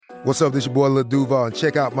What's up, this your boy Lil Duval, and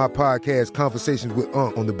check out my podcast, Conversations with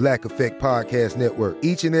Unc, on the Black Effect Podcast Network.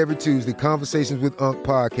 Each and every Tuesday, Conversations with Unc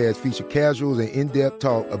podcast feature casuals and in-depth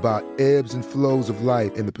talk about ebbs and flows of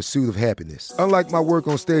life and the pursuit of happiness. Unlike my work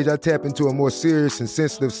on stage, I tap into a more serious and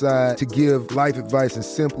sensitive side to give life advice and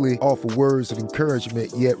simply offer words of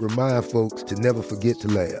encouragement, yet remind folks to never forget to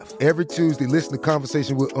laugh. Every Tuesday, listen to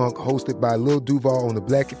Conversations with Unc, hosted by Lil Duval on the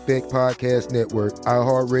Black Effect Podcast Network,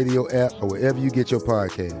 iHeartRadio app, or wherever you get your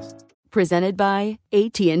podcasts. Presented by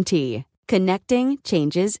AT&T. Connecting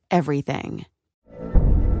changes everything.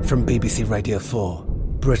 From BBC Radio 4,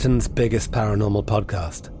 Britain's biggest paranormal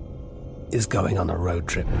podcast is going on a road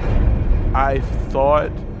trip. I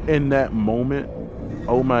thought in that moment,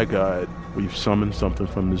 oh my God, we've summoned something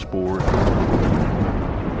from this board.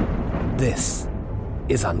 This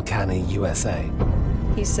is Uncanny USA.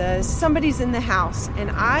 He says, somebody's in the house,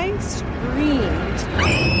 and I screamed.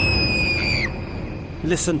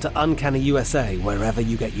 Listen to Uncanny USA wherever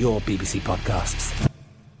you get your BBC podcasts,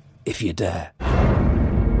 if you dare.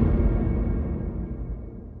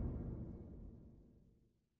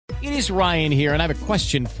 It is Ryan here, and I have a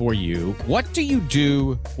question for you. What do you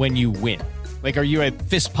do when you win? Like, are you a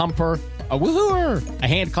fist pumper, a woo-hooer, a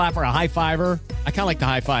hand clapper, a high-fiver? I kind of like the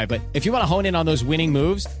high-five, but if you want to hone in on those winning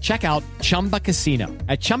moves, check out Chumba Casino.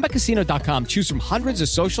 At ChumbaCasino.com, choose from hundreds of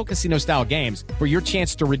social casino-style games for your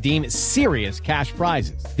chance to redeem serious cash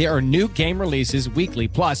prizes. There are new game releases weekly,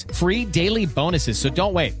 plus free daily bonuses, so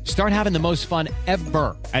don't wait. Start having the most fun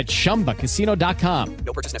ever at ChumbaCasino.com.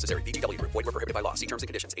 No purchase necessary. VGW. Void where prohibited by law. See terms and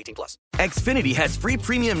conditions. 18+. Xfinity has free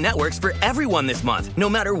premium networks for everyone this month, no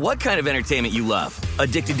matter what kind of entertainment you love.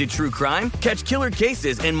 Addicted to true crime? Catch killer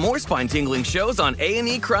cases and more spine-tingling shows on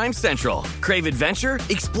A&E Crime Central. Crave adventure?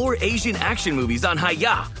 Explore Asian action movies on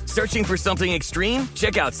Hi-YAH. Searching for something extreme?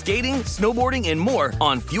 Check out skating, snowboarding, and more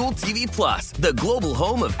on Fuel TV Plus, the global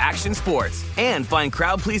home of action sports. And find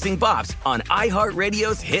crowd-pleasing bops on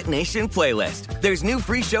iHeartRadio's Hit Nation playlist. There's new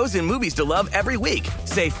free shows and movies to love every week.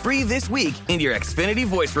 Say free this week in your Xfinity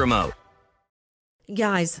voice remote.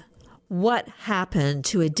 Guys, what happened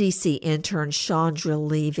to a DC intern, Chandra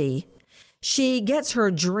Levy? She gets her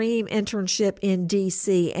dream internship in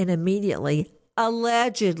DC and immediately,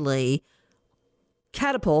 allegedly,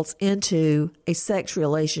 catapults into a sex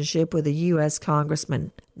relationship with a U.S.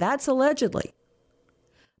 congressman. That's allegedly.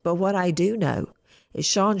 But what I do know is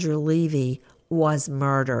Chandra Levy was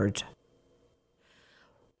murdered.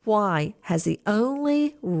 Why has the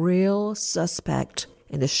only real suspect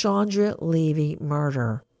in the Chandra Levy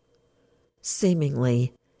murder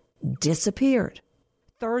seemingly disappeared?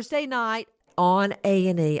 Thursday night on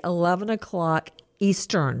A&E, 11 o'clock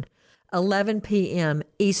Eastern, 11 p.m.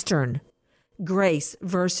 Eastern, Grace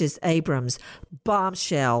versus Abrams,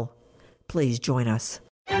 bombshell. Please join us.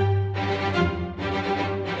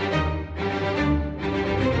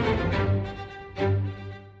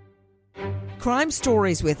 Crime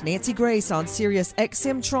Stories with Nancy Grace on Sirius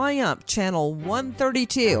XM Triumph, Channel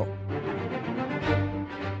 132.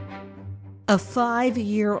 A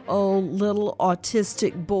 5-year-old little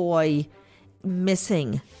autistic boy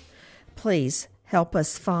missing. Please help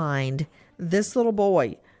us find this little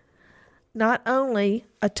boy. Not only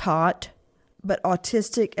a tot, but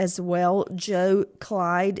autistic as well. Joe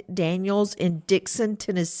Clyde Daniels in Dixon,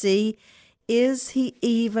 Tennessee. Is he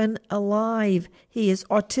even alive? He is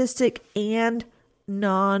autistic and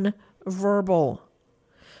nonverbal.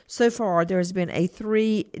 So far, there has been a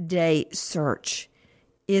 3-day search.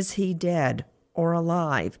 Is he dead or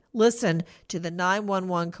alive? Listen to the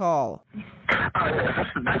 911 call. This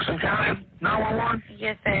is Dixon County 911?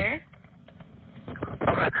 Yes, sir.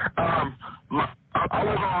 Okay. I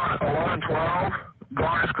was on 1112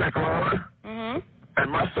 Garners Creek Road,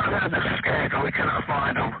 and my son has escaped, and we cannot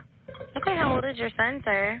find him. Okay, how old is your son,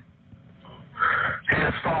 sir? He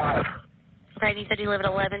is 5. Right, you said you live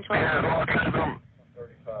at 1112? He has autism.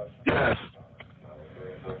 Yes.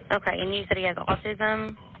 Okay, and you said he has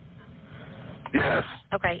autism? Yes.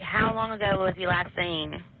 Okay, how long ago was he last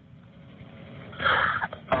seen?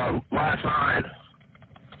 Last night.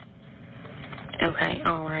 Okay,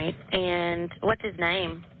 all right. And what's his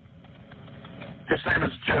name? His name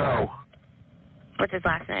is Joe. What's his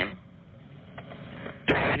last name?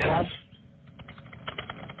 Daniels.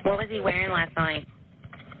 What was he wearing last night?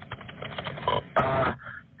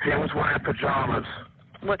 He was wearing pajamas.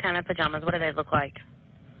 What kind of pajamas? What do they look like?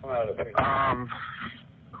 I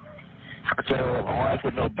tell you what, my wife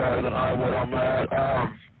would know better than I would on that.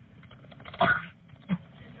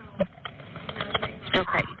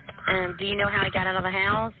 Okay. Do you know how he got out of the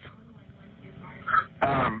house?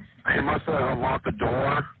 He must have unlocked the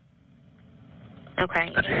door.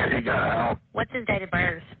 Okay. And he got out. What's his date of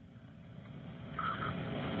birth?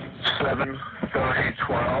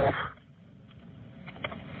 7/30/12.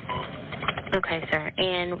 Okay, sir.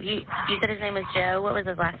 And you said his name was Joe. What was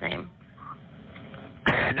his last name?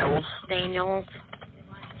 Daniels. Daniels.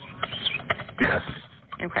 Yes.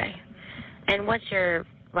 Okay. And what's your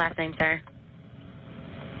last name, sir?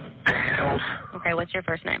 Daniels. Okay, what's your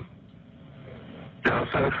first name?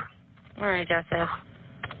 Joseph. All right, Joseph.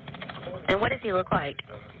 And what does he look like?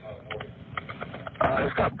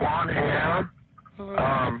 He's got blonde hair,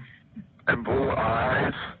 and blue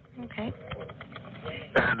eyes. Okay.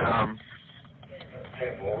 And,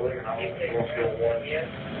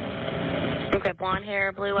 Okay, blonde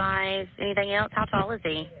hair, blue eyes. Anything else? How tall is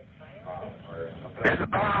he? He's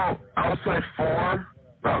about, I would say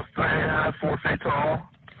about 3.5, 4 feet tall.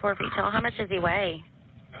 4 feet tall. How much does he weigh?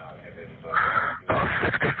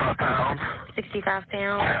 65 pounds. 65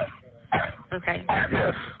 pounds? Okay.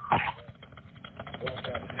 Yes.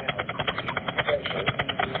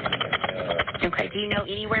 Okay, do you know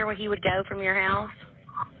anywhere where he would go from your house?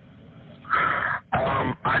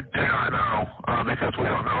 I do not know, because we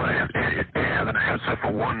don't know any other names except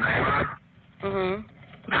for one neighbor. Mm-hmm.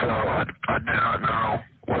 So I do not know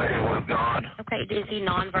where he would have gone. Okay, is he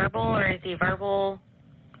nonverbal or is he verbal?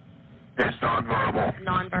 It's nonverbal.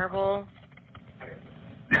 Nonverbal?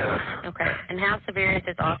 Yes. Okay, and how severe is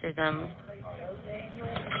his autism?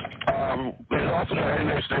 He's also got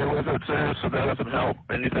ADHD with it too, so that doesn't help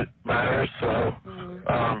anything matters. So,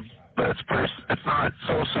 but it's not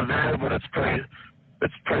so severe, but it's pretty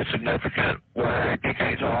significant where he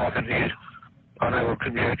can't talk and he's unable to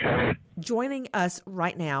communicate. Joining us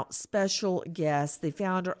right now, special guest, the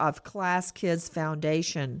founder of Class Kids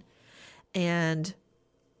Foundation, and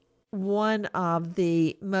one of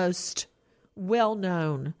the most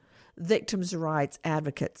well-known victims' rights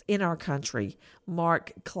advocates in our country,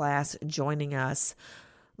 Mark Klass, joining us.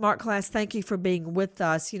 Mark Klass, thank you for being with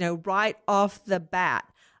us. You know, right off the bat,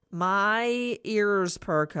 my ears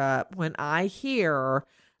perk up when I hear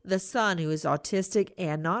the son, who is autistic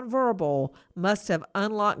and nonverbal, must have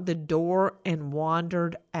unlocked the door and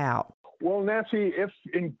wandered out. Well, Nancy, if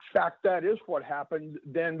in fact that is what happened,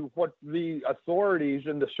 then what the authorities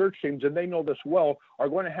and the search teams, and they know this well, are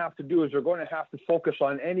going to have to do is they're going to have to focus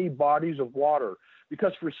on any bodies of water,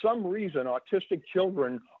 because for some reason, autistic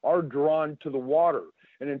children are drawn to the water.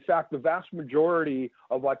 And in fact, the vast majority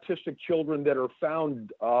of autistic children that are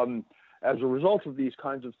found as a result of these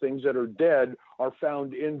kinds of things that are dead are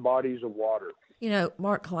found in bodies of water. You know,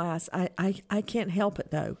 Mark Klass, I can't help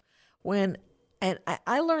it, though. And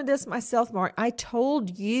I learned this myself, Mark. I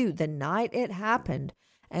told you the night it happened,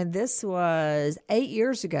 and this was 8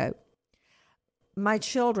 years ago. My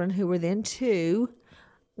children, who were then 2,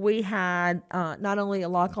 we had not only a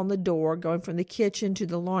lock on the door going from the kitchen to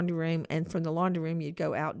the laundry room, and from the laundry room you'd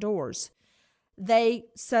go outdoors. I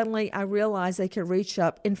realized they could reach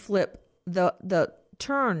up and flip the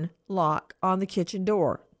turn lock on the kitchen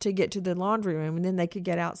door to get to the laundry room, and then they could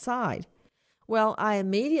get outside. Well, I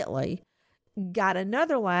immediately got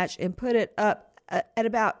another latch and put it up at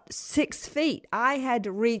about 6 feet. I had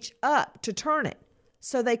to reach up to turn it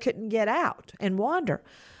so they couldn't get out and wander.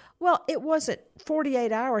 Well, it wasn't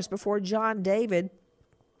 48 hours before John David,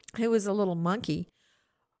 who was a little monkey,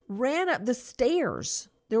 ran up the stairs.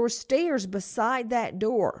 There were stairs beside that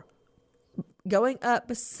door. Going up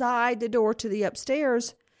beside the door to the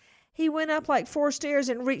upstairs, he went up like 4 stairs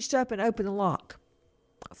and reached up and opened the lock.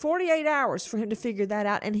 48 hours for him to figure that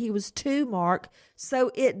out, and he was 2, Mark,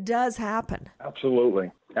 so it does happen.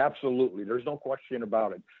 Absolutely. Absolutely. There's no question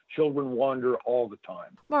about it. Children wander all the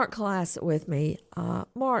time. Mark Klass with me.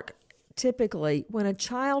 Mark, typically, when a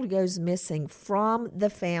child goes missing from the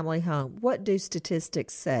family home, what do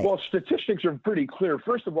statistics say? Well, statistics are pretty clear.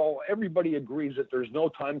 First of all, everybody agrees that there's no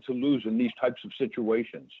time to lose in these types of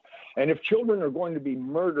situations. And if children are going to be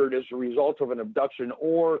murdered as a result of an abduction,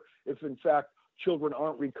 or if, in fact, children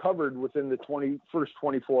aren't recovered within the first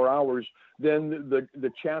 24 hours, then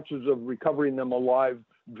the chances of recovering them alive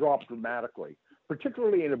drop dramatically.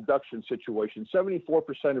 Particularly in abduction situations, 74%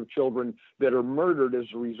 of children that are murdered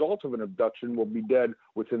as a result of an abduction will be dead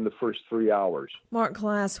within the first 3 hours. Mark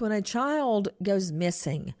Klass, when a child goes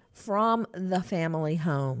missing from the family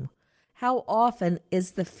home, how often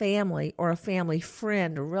is the family or a family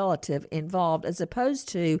friend or relative involved as opposed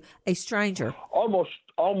to a stranger? Almost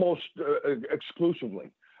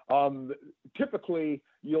exclusively. Typically,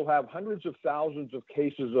 you'll have hundreds of thousands of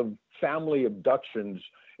cases of family abductions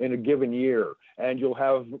in a given year, and you'll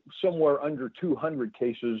have somewhere under 200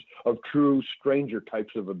 cases of true stranger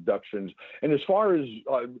types of abductions. And as far as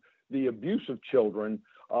the abuse of children,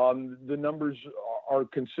 the numbers are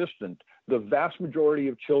consistent. The vast majority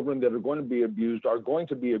of children that are going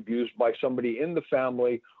to be abused by somebody in the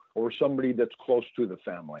family or somebody that's close to the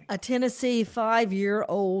family. A Tennessee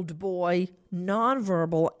 5-year-old boy,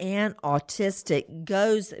 nonverbal and autistic,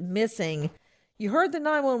 goes missing. You heard the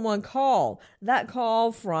 911 call. That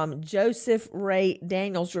call from Joseph Ray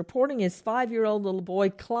Daniels reporting his 5-year-old little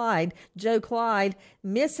boy, Joe Clyde,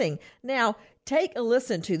 missing. Now, take a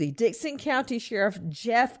listen to the Dickson County Sheriff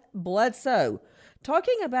Jeff Bledsoe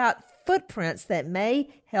talking about footprints that may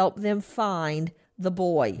help them find the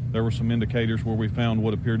boy. There were some indicators where we found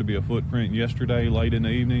what appeared to be a footprint yesterday late in the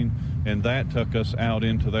evening, and that took us out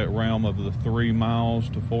into that realm of the 3 miles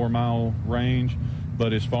to 4 mile range.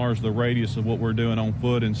 But as far as the radius of what we're doing on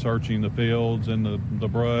foot and searching the fields and the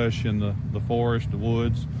brush and the forest, the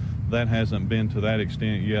woods, that hasn't been to that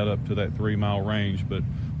extent yet, up to that 3 mile range. But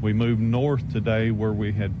we moved north today where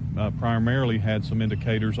we had primarily had some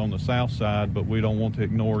indicators on the south side, but we don't want to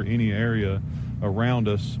ignore any area around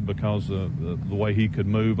us because of the way he could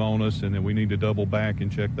move on us, and then we need to double back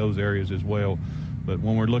and check those areas as well. But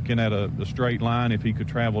when we're looking at a straight line, if he could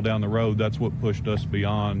travel down the road, that's what pushed us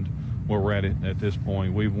beyond where we're at this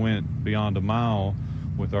point. We went beyond a mile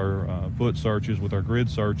with our foot searches, with our grid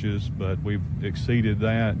searches, but we've exceeded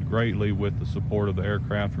that greatly with the support of the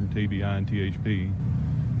aircraft from TBI and THP.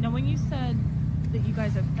 Now, when you said that you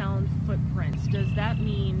guys have found footprints, does that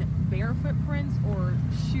mean bare footprints or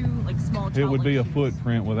shoe, like small child? It would be a shoes?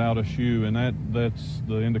 footprint without a shoe, and that's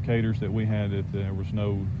the indicators that we had, that there was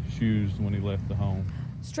no shoes when he left the home.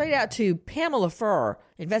 Straight out to Pamela Furr,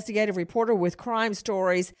 investigative reporter with Crime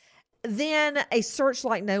Stories. Then a search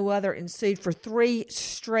like no other ensued for 3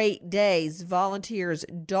 straight days. Volunteers,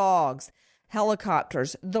 dogs,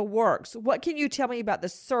 helicopters, the works. What can you tell me about the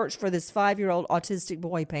search for this 5-year-old autistic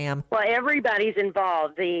boy, Pam? Well, everybody's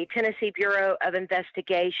involved. The Tennessee Bureau of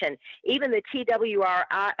Investigation, even the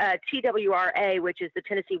TWRA, which is the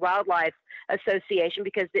Tennessee Wildlife Association,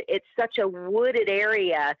 because it's such a wooded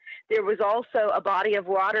area. There was also a body of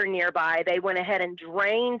water nearby. They went ahead and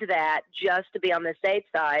drained that just to be on the safe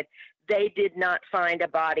side. They did not find a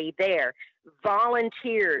body there.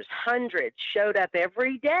 Volunteers, hundreds, showed up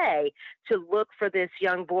every day to look for this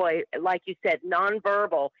young boy, like you said,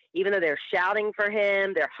 nonverbal. Even though they're shouting for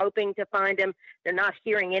him, they're hoping to find him, they're not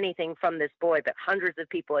hearing anything from this boy, but hundreds of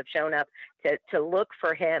people have shown up to look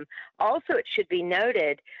for him. Also, it should be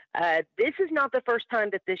noted, this is not the first time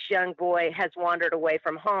that this young boy has wandered away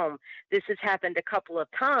from home. This has happened a couple of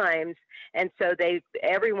times, and so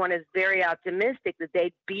everyone is very optimistic that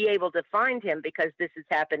they'd be able to find him because this has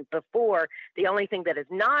happened before. The only thing that has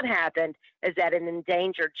not happened is that an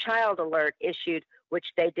endangered child alert issued, which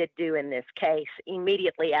they did do in this case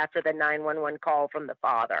immediately after the 911 call from the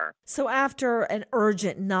father. So after an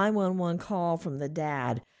urgent 911 call from the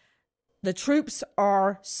dad, the troops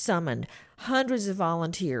are summoned. Hundreds of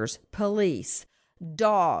volunteers, police,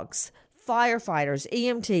 dogs, firefighters,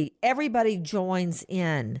 EMT, everybody joins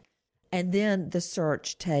in. And then the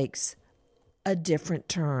search takes a different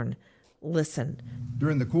turn. Listen.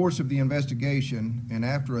 During the course of the investigation and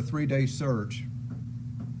after a 3-day search,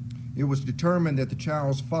 it was determined that the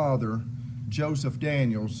child's father, Joseph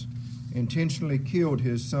Daniels, intentionally killed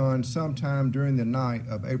his son sometime during the night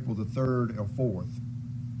of April the 3rd or 4th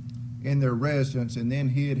in their residence and then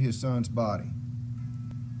hid his son's body.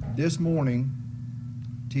 This morning,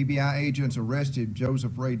 TBI agents arrested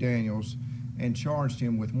Joseph Ray Daniels and charged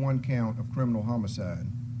him with 1 count of criminal homicide.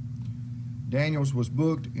 Daniels was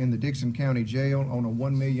booked in the Dickson County Jail on a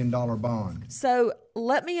 $1 million bond. So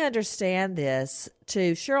let me understand this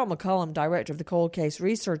to Cheryl McCollum, director of the Cold Case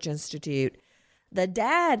Research Institute. The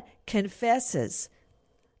dad confesses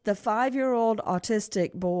the 5-year-old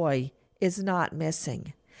autistic boy is not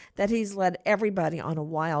missing, that he's led everybody on a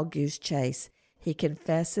wild goose chase. He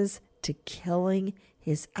confesses to killing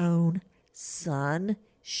his own son.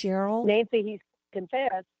 Cheryl? Nancy, he's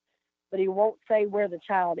confessed, but he won't say where the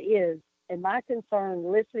child is. And my concern,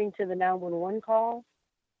 listening to the 911 call,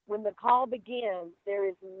 when the call begins, there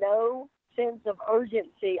is no sense of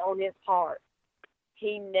urgency on his part.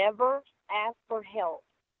 He never asked for help.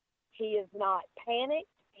 He is not panicked.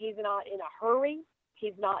 He's not in a hurry.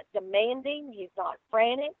 He's not demanding. He's not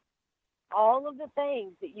frantic. All of the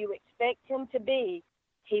things that you expect him to be,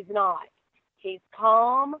 he's not. He's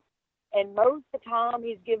calm, and most of the time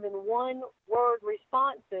he's given one-word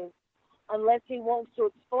responses unless he wants to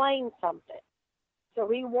explain something. So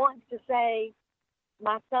he wants to say,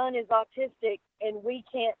 my son is autistic and we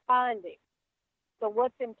can't find him. So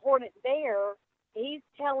what's important there, he's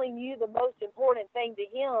telling you the most important thing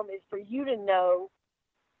to him is for you to know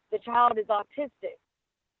the child is autistic.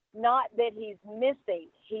 not that he's missing.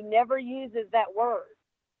 He never uses that word.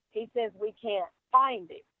 He says we can't find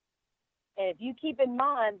him. And if you keep in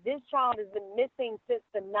mind, this child has been missing since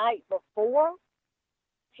the night before,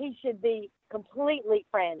 he should be completely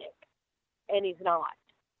frantic, and he's not.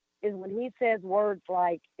 Is when he says words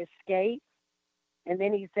like escape, and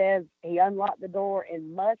then he says he unlocked the door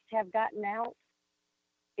and must have gotten out,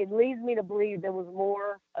 it leads me to believe there was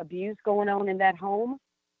more abuse going on in that home,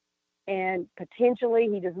 and potentially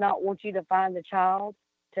he does not want you to find the child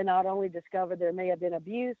to not only discover there may have been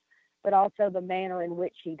abuse, but also the manner in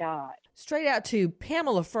which he died. Straight out to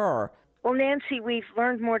Pamela Furr. Well, Nancy, we've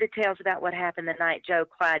learned more details about what happened the night Joe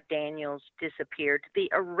Clyde Daniels disappeared. The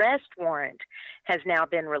arrest warrant has now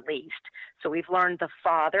been released. So we've learned the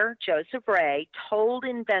father, Joseph Ray, told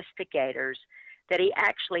investigators that he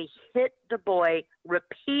actually hit the boy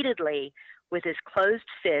repeatedly with his closed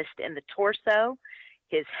fist in the torso,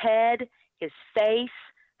 his head, his face,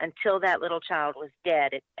 until that little child was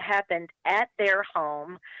dead. It happened at their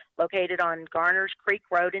home, located on Garners Creek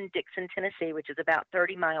Road in Dixon, Tennessee, which is about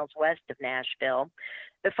 30 miles west of Nashville.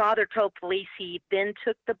 The father told police he then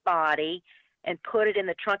took the body and put it in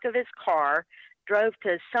the trunk of his car, drove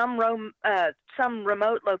to some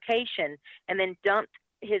remote location, and then dumped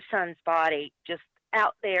his son's body just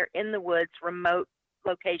out there in the woods, remote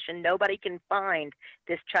location. Nobody can find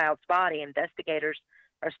this child's body. Investigators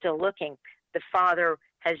are still looking. The father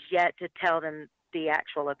has yet to tell them the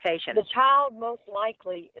actual location. The child most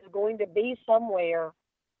likely is going to be somewhere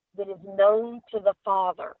that is known to the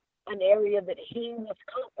father, an area that he was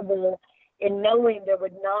comfortable in knowing there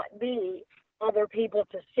would not be other people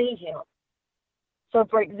to see him. So,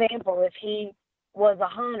 for example, if he was a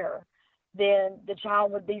hunter, then the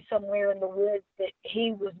child would be somewhere in the woods that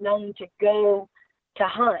he was known to go to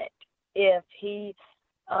hunt. If he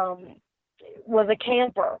was a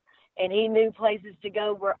camper, and he knew places to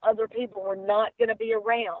go where other people were not going to be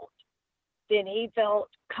around, then he felt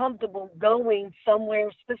comfortable going somewhere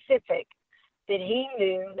specific that he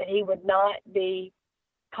knew that he would not be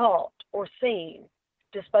caught or seen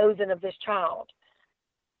disposing of this child.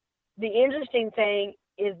 The interesting thing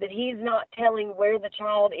is that he's not telling where the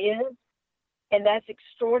child is, and that's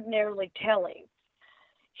extraordinarily telling.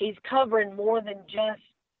 He's covering more than just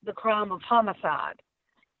the crime of homicide.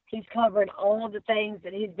 He's covering all of the things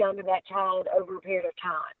that he's done to that child over a period of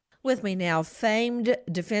time. With me now, famed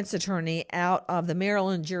defense attorney out of the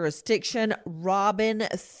Maryland jurisdiction, Robin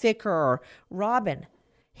Ficker. Robin,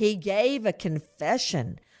 he gave a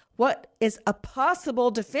confession. What is a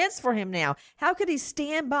possible defense for him now? How could he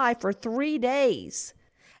stand by for 3 days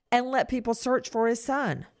and let people search for his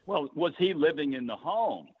son? Well, was he living in the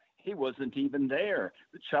home? He wasn't even there.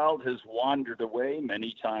 The child has wandered away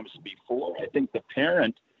many times before. I think the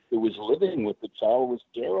parent who was living with the child was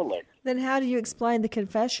derelict. Then how do you explain the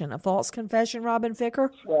confession? A false confession, Robin Ficker?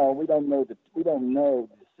 Well, we don't know the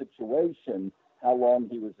situation, how long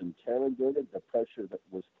he was interrogated, the pressure that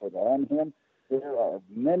was put on him. There are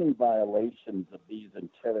many violations of these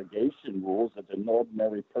interrogation rules that an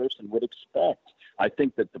ordinary person would expect. I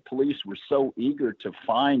think that the police were so eager to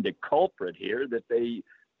find a culprit here that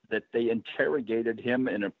they interrogated him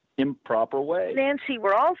in an improper way. Nancy,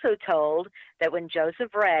 we're also told that when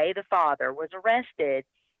Joseph Ray, the father, was arrested,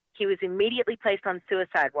 he was immediately placed on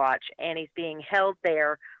suicide watch, and he's being held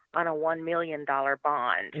there on a $1 million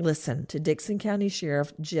bond. Listen to Dixon County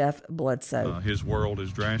Sheriff Jeff Bledsoe. His world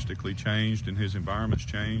has drastically changed and his environment's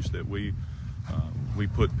changed, that we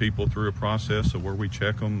put people through a process of where we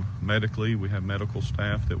check them medically. We have medical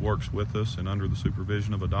staff that works with us and under the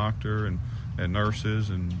supervision of a doctor and nurses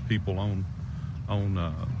and people on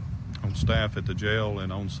staff at the jail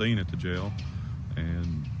and on scene at the jail.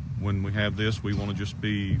 And when we have this, we want to just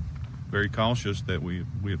be very cautious that we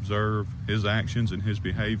observe his actions and his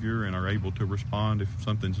behavior and are able to respond if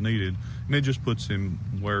something's needed. And it just puts him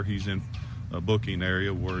where he's in a booking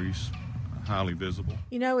area where he's highly visible.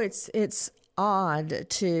 You know, it's odd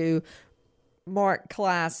to Mark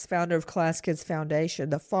Klass, founder of Klass Kids Foundation,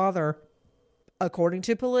 the father, according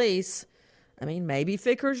to police. I mean, maybe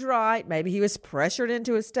Ficker's right. Maybe he was pressured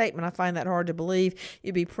into a statement. I find that hard to believe.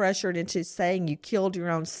 You'd be pressured into saying you killed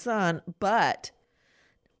your own son. But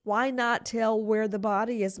why not tell where the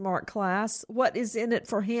body is, Mark Klass? What is in it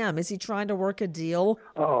for him? Is he trying to work a deal?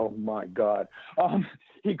 Oh, my God.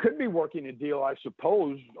 He could be working a deal, I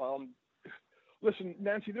suppose. Listen,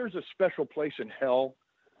 Nancy, there's a special place in hell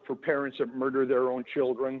for parents that murder their own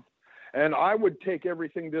children. And I would take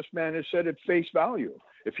everything this man has said at face value.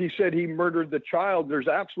 If he said he murdered the child, there's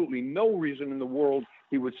absolutely no reason in the world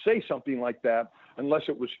he would say something like that unless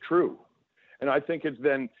it was true. And I think it's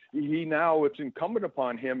incumbent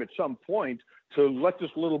upon him at some point to let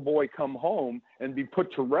this little boy come home and be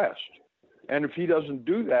put to rest. And if he doesn't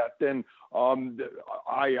do that, then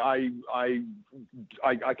I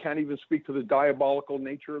can't even speak to the diabolical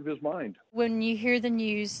nature of his mind. When you hear the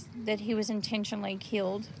news that he was intentionally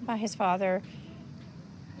killed by his father,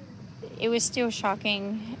 it was still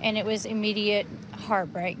shocking, and it was immediate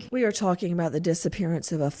heartbreak. We are talking about the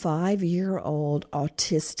disappearance of a 5-year-old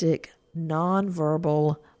autistic,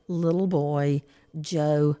 nonverbal little boy,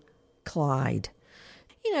 Joe Clyde.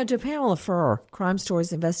 You know, to Pamela Furr, Crime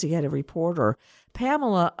Stories investigative reporter,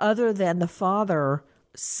 Pamela, other than the father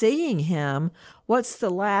seeing him, what's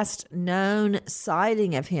the last known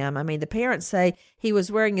sighting of him? I mean, the parents say he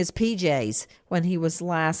was wearing his PJs when he was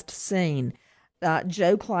last seen.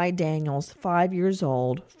 Joe Clyde Daniels, 5 years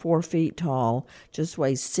old, 4 feet tall, just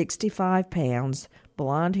weighs 65 pounds,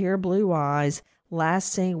 blonde hair, blue eyes,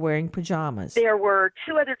 last seen wearing pajamas. There were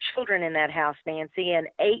 2 other children in that house, Nancy, an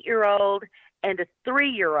 8-year-old and a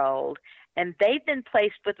 3-year-old, and they've been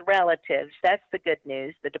placed with relatives. That's the good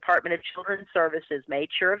news. The Department of Children's Services made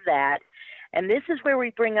sure of that. And this is where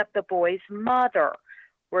we bring up the boy's mother.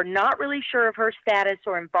 We're not really sure of her status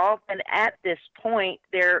or involvement at this point.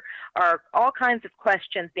 There are all kinds of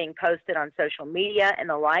questions being posted on social media and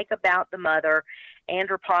the like about the mother and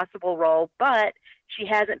her possible role, but she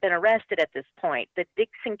hasn't been arrested at this point. The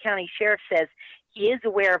Dixon County Sheriff says he is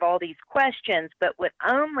aware of all these questions, but would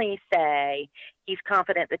only say he's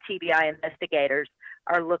confident the TBI investigators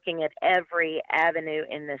are looking at every avenue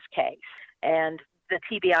in this case. And the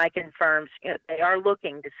TBI confirms they are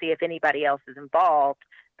looking to see if anybody else is involved,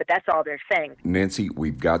 but that's all they're saying. Nancy,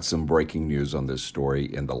 we've got some breaking news on this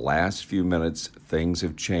story. In the last few minutes, things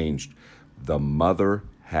have changed. The mother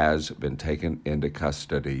has been taken into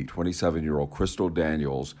custody. 27-year-old Crystal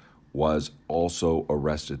Daniels was also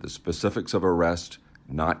arrested. The specifics of arrest,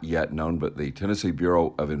 not yet known, but the Tennessee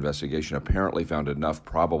Bureau of Investigation apparently found enough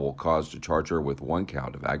probable cause to charge her with 1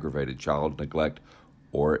 count of aggravated child neglect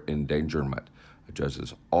or endangerment. The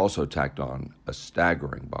judges also tacked on a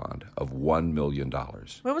staggering bond of $1 million.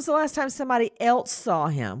 When was the last time somebody else saw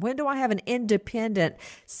him? When do I have an independent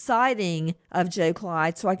sighting of Joe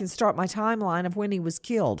Clyde so I can start my timeline of when he was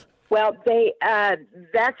killed? Well,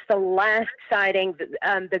 that's the last sighting.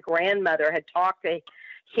 The grandmother had talked to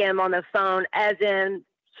him on the phone, as in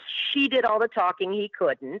she did all the talking, he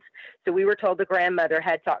couldn't. So we were told the grandmother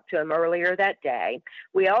had talked to him earlier that day.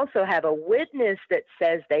 We also have a witness that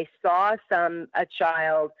says they saw a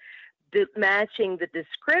child matching the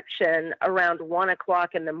description around 1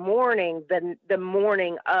 o'clock in the morning, the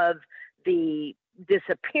morning of the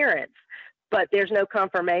disappearance. But there's no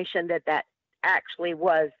confirmation that actually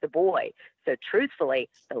was the boy. So truthfully,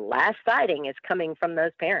 the last sighting is coming from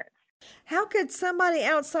those parents. How could somebody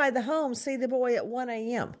outside the home see the boy at 1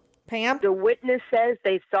 a.m.? Pam? The witness says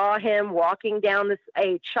they saw him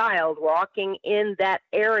a child walking in that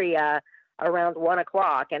area around 1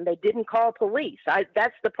 o'clock, and they didn't call police.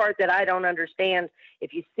 That's the part that I don't understand.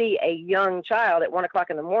 If you see a young child at 1 o'clock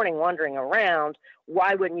in the morning wandering around,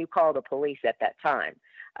 why wouldn't you call the police at that time?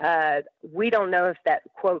 We don't know if that,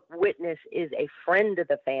 quote, witness is a friend of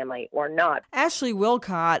the family or not. Ashley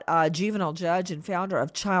Wilcott, a juvenile judge and founder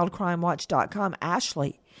of ChildCrimeWatch.com.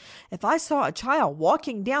 Ashley, if I saw a child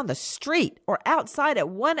walking down the street or outside at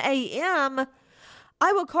 1 a.m.,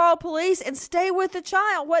 I will call police and stay with the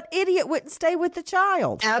child. What idiot wouldn't stay with the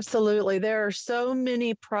child? Absolutely. There are so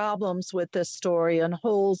many problems with this story and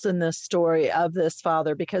holes in this story of this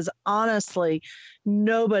father, because honestly,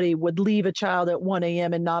 nobody would leave a child at 1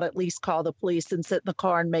 a.m. and not at least call the police and sit in the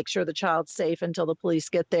car and make sure the child's safe until the police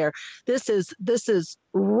get there. This is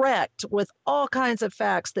wrecked with all kinds of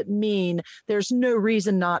facts that mean there's no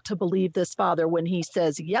reason not to believe this father when he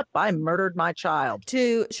says, yep, I murdered my child.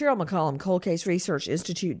 To Cheryl McCollum, Cold Case Research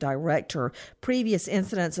Institute director, previous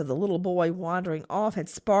incidents of the little boy wandering off had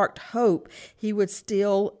sparked hope he would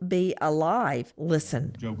still be alive.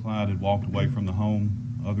 Listen. Joe Clyde had walked away from the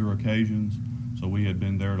home other occasions, so we had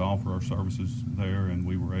been there to offer our services there, and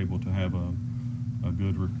we were able to have a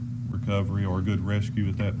good recovery or a good rescue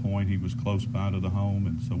at that point. He was close by to the home,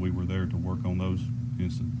 and so we were there to work on those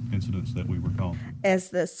incidents that we were called. As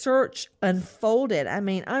the search unfolded,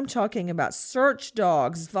 I'm talking about search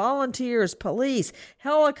dogs, volunteers, police,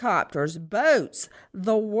 helicopters, boats,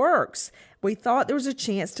 the works. We thought there was a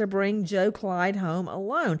chance to bring Joe Clyde home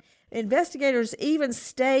alone. Investigators even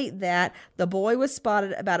state that the boy was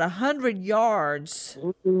spotted about 100 yards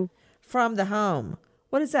from the home.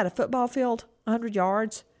 What is that, a football field? 100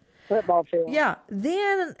 yards? Football field. Yeah.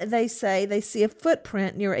 Then they say they see a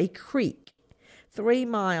footprint near a creek 3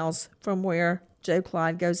 miles from where Joe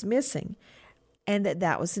Clyde goes missing, and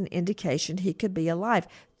that was an indication he could be alive.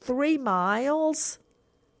 3 miles?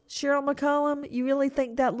 Cheryl McCollum, you really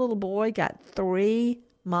think that little boy got 3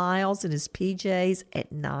 miles in his PJs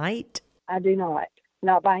at night? I do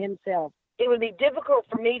not by himself. It would be difficult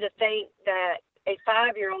for me to think that a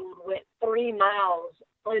 5-year-old went 3 miles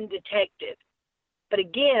undetected. But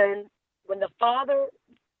again, when the father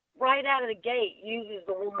right out of the gate uses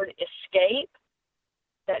the word escape,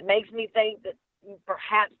 that makes me think that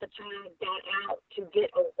perhaps the child got out to get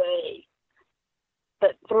away.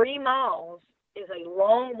 But 3 miles is a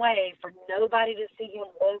long way for nobody to see him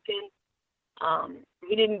walking.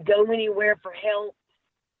 He didn't go anywhere for help.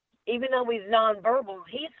 Even though he's nonverbal,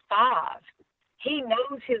 he's 5. He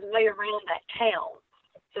knows his way around that town.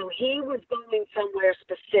 So he was going somewhere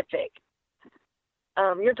specific.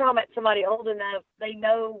 You're talking about somebody old enough, they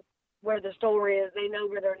know where the store is, they know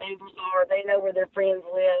where their neighbors are, they know where their friends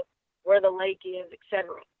live, where the lake is,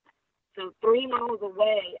 etc. So 3 miles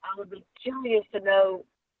away, I would be curious to know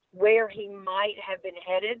where he might have been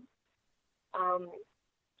headed.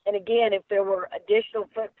 And again, if there were additional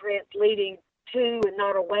footprints leading to and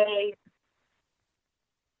not away,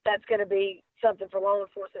 that's going to be something for law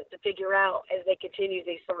enforcement to figure out as they continue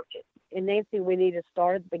these searches. And Nancy, we need to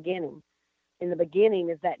start at the beginning. And the beginning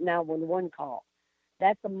is that 911 call.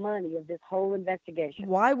 That's the money of this whole investigation.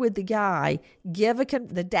 Why would the guy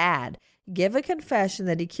the dad give a confession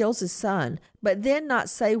that he kills his son, but then not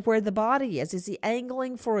say where the body is? Is he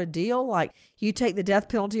angling for a deal like, you take the death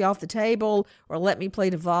penalty off the table, or let me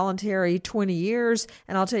plead a voluntary 20 years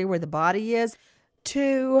and I'll tell you where the body is?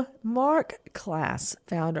 To Mark Klass,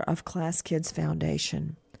 founder of Klass Kids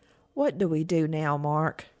Foundation. What do we do now,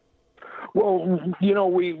 Mark? Well,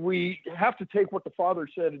 we have to take what the father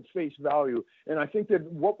said at face value. And I think that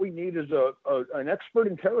what we need is an expert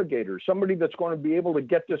interrogator, somebody that's going to be able to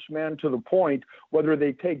get this man to the point, whether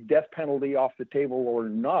they take death penalty off the table or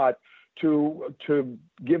not, to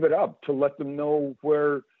give it up, to let them know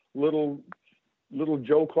where little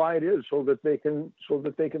Joe Clyde is so that they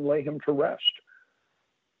can lay him to rest.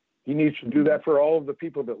 He needs to do that for all of the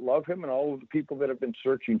people that love him and all of the people that have been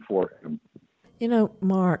searching for him.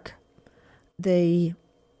 Mark, the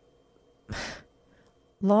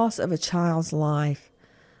loss of a child's life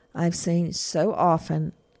I've seen so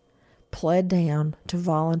often pled down to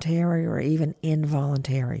voluntary or even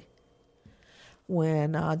involuntary.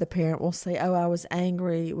 When the parent will say, oh, I was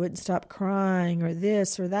angry, wouldn't stop crying, or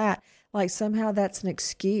this or that, like somehow that's an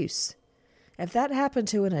excuse. If that happened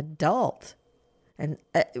to an adult, and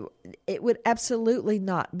it would absolutely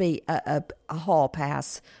not be a hall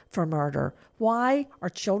pass for murder. Why are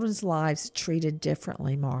children's lives treated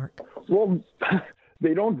differently, Mark? Well,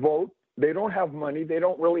 they don't vote. They don't have money. They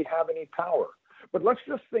don't really have any power. But let's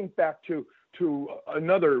just think back to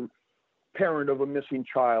another parent of a missing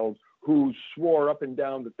child who swore up and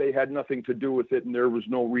down that they had nothing to do with it and there was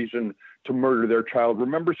no reason to murder their child.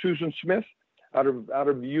 Remember Susan Smith out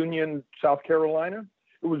of Union, South Carolina?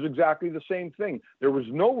 It was exactly the same thing. There was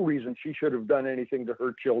no reason she should have done anything to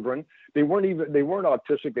her children. They weren't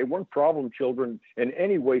autistic. They weren't problem children in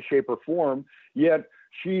any way, shape, or form. Yet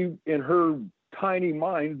she, in her tiny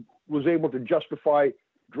mind, was able to justify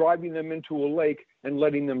driving them into a lake and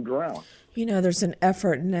letting them drown. There's an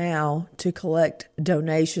effort now to collect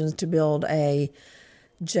donations to build a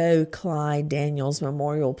Joe Clyde Daniels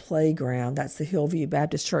Memorial Playground. That's the Hillview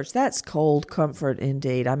Baptist Church. That's cold comfort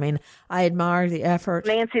indeed. I mean, I admire the effort.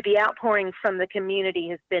 Nancy, the outpouring from the community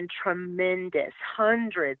has been tremendous.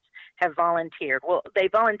 Hundreds have volunteered. Well, they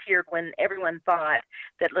volunteered when everyone thought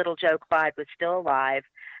that little Joe Clyde was still alive.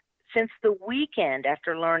 Since the weekend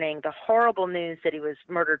after learning the horrible news that he was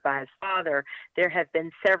murdered by his father, there have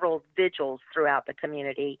been several vigils throughout the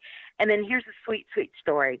community. And then here's a sweet, sweet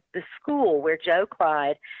story. The school where Joe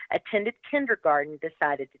Clyde attended kindergarten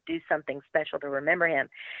decided to do something special to remember him.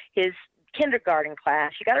 His kindergarten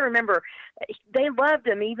class, you got to remember, they loved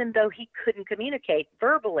him even though he couldn't communicate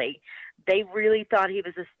verbally. They really thought he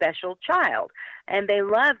was a special child, and they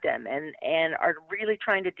loved him and are really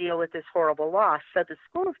trying to deal with this horrible loss. So the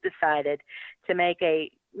schools decided to make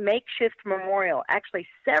a makeshift memorial. Actually,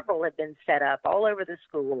 several have been set up all over the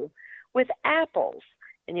school with apples.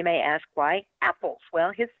 And you may ask, why apples?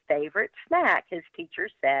 Well, his favorite snack, his teacher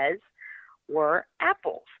says, were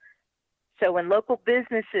apples. So when local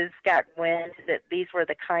businesses got wind that these were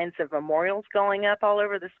the kinds of memorials going up all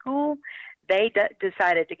over the school, they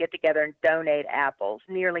decided to get together and donate apples.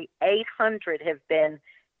 Nearly 800 have been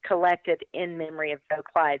collected in memory of Joe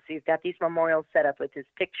Clyde. So you've got these memorials set up with his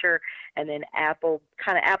picture and then apple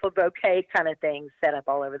bouquet kind of things set up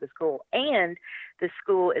all over the school. And the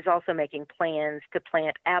school is also making plans to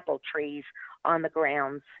plant apple trees on the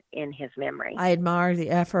grounds in his memory. I admire the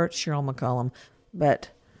effort, Cheryl McCollum, but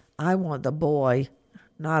I want the boy,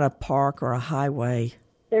 not a park or a highway.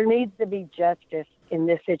 There needs to be justice in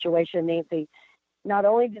this situation, Nancy. Not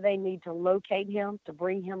only do they need to locate him, to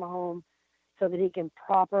bring him home so that he can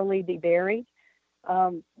properly be buried,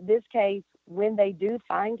 this case, when they do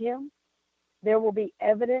find him, there will be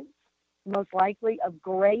evidence, most likely, of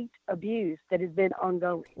great abuse that has been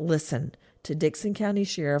ongoing. Listen to Dixon County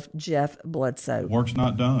Sheriff Jeff Bledsoe. Work's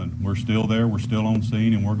not done. We're still there. We're still on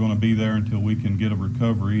scene, and we're going to be there until we can get a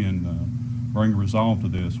recovery and bring a resolve to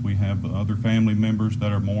this. We have other family members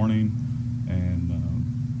that are mourning, and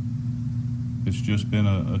it's just been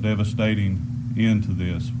a devastating end to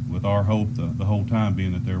this, with our hope the whole time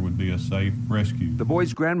being that there would be a safe rescue. The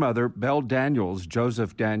boy's grandmother, Belle Daniels,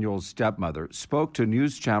 Joseph Daniels' stepmother, spoke to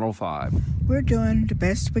News Channel 5. We're doing the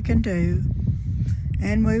best we can do,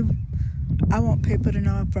 and I want people to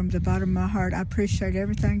know from the bottom of my heart, I appreciate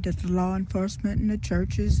everything that the law enforcement and the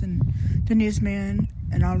churches and the newsmen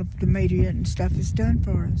and all of the media and stuff has done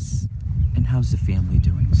for us. And how's the family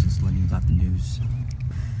doing since learning about the news?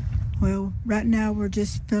 Well, right now we're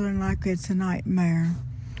just feeling like it's a nightmare,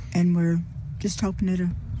 and we're just hoping it'll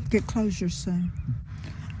get closure soon.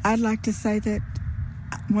 I'd like to say that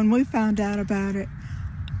when we found out about it,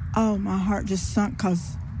 my heart just sunk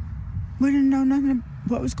because we didn't know nothing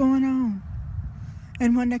what was going on.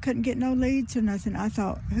 And when they couldn't get no leads or nothing, I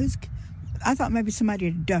thought maybe somebody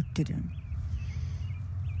abducted him.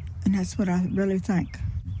 And that's what I really think.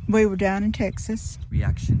 We were down in Texas.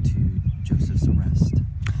 Reaction to Joseph's arrest?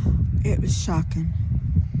 It was shocking.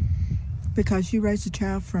 Because you raise a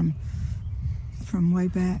child from way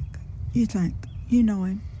back, you think, you know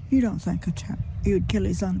him. You don't think a child, he would kill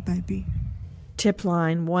his own baby. Tip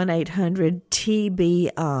line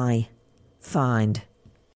 1-800-TBI. Find.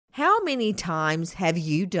 How many times have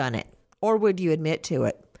you done it? Or would you admit to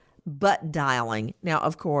it? Butt dialing. Now,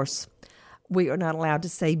 of course, we are not allowed to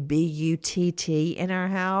say B-U-T-T in our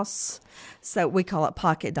house, so we call it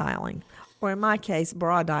pocket dialing. Or in my case,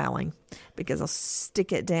 bra dialing, because I'll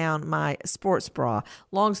stick it down my sports bra.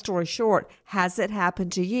 Long story short, has it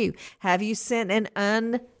happened to you? Have you sent an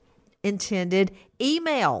unintended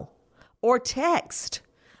email or text?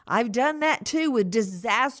 I've done that too with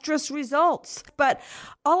disastrous results. But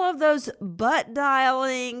all of those butt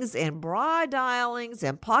dialings and bra dialings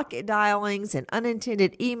and pocket dialings and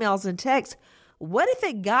unintended emails and texts, what if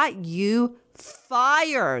it got you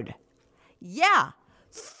fired? Yeah,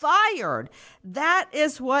 fired. That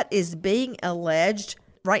is what is being alleged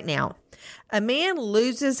right now. A man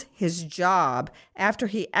loses his job after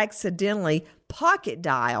he accidentally pocket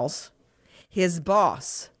dials his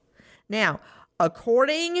boss. Now,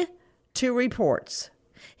 according to reports,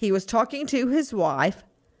 he was talking to his wife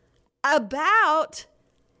about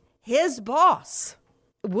his boss.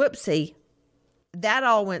 Whoopsie, that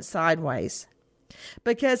all went sideways.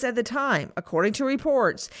 Because at the time, according to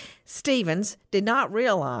reports, Stevens did not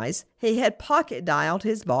realize he had pocket dialed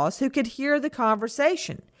his boss, who could hear the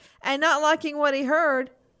conversation. And not liking what he heard,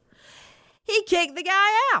 he kicked the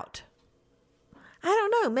guy out. I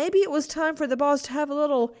don't know, maybe it was time for the boss to have a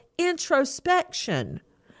little introspection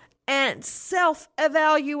and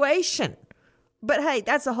self-evaluation. But hey,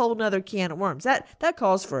 that's a whole nother can of worms. That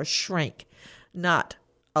calls for a shrink, not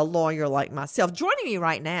a lawyer like myself. Joining me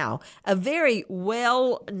right now, a very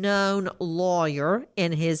well-known lawyer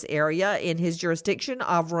in his area, in his jurisdiction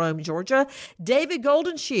of Rome, Georgia, David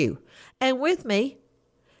Goldenshoe. And with me,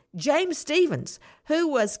 James Stevens, who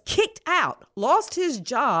was kicked out, lost his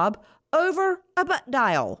job over a butt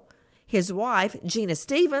dial. His wife, Gina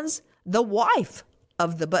Stevens, the wife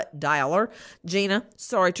of the butt dialer. Gina,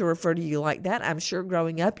 sorry to refer to you like that. I'm sure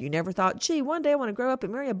growing up you never thought, gee, one day I want to grow up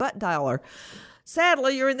and marry a butt dialer.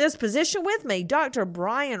 Sadly, you're in this position with me. Dr.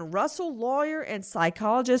 Brian Russell, lawyer and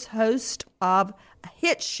psychologist, host of a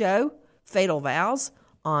hit show, Fatal Vows,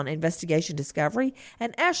 on Investigation Discovery,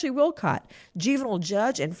 and Ashley Wilcott, juvenile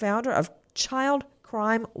judge and founder of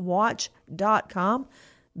ChildCrimeWatch.com,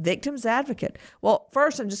 victims advocate. Well,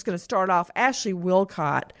 first I'm just going to start off. Ashley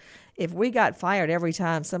Wilcott, if we got fired every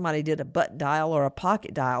time somebody did a butt dial or a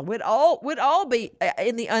pocket dial, we'd all be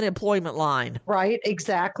in the unemployment line. Right,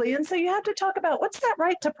 exactly. And so you have to talk about what's that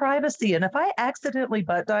right to privacy. And if I accidentally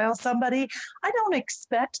butt dial somebody, I don't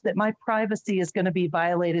expect that my privacy is going to be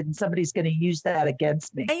violated and somebody's going to use that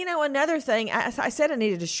against me. And you know, another thing, I said I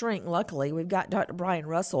needed to shrink. Luckily, we've got Dr. Brian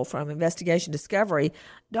Russell from Investigation Discovery.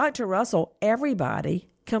 Dr. Russell, everybody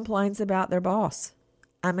complains about their boss.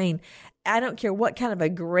 I mean, I don't care what kind of a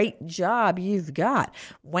great job you've got.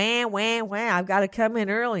 Wah, wah, wah, I've got to come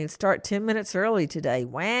in early and start 10 minutes early today.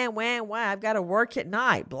 Wah, wah, wah, I've got to work at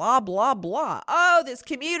night. Blah, blah, blah. Oh, this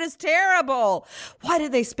commute is terrible. Why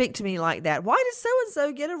did they speak to me like that? Why did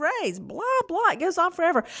so-and-so get a raise? Blah, blah. It goes on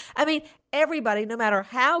forever. I mean, everybody, no matter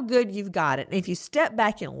how good you've got it, and if you step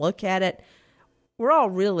back and look at it, we're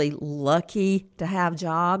all really lucky to have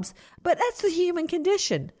jobs, but that's the human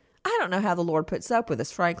condition. I don't know how the Lord puts up with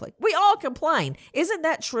us, frankly. We all complain. Isn't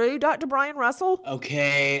that true, Dr. Brian Russell?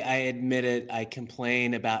 Okay, I admit it. I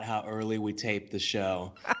complain about how early we tape the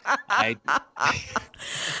show. We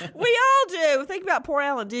all do. Think about poor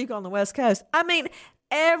Alan Duke on the West Coast. I mean,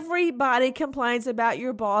 everybody complains about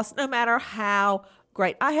your boss, no matter how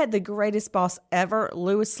great. I had the greatest boss ever,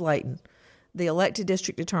 Lewis Slayton, the elected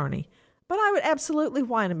district attorney. But I would absolutely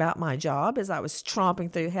whine about my job as I was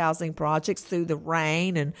tromping through housing projects through the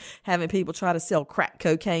rain and having people try to sell crack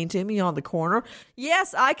cocaine to me on the corner.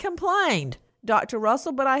 Yes, I complained, Dr.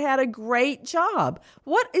 Russell, but I had a great job.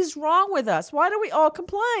 What is wrong with us? Why do we all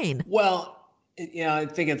complain? Well, I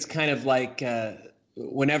think it's kind of like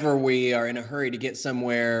whenever we are in a hurry to get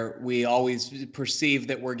somewhere, we always perceive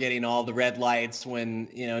that we're getting all the red lights when,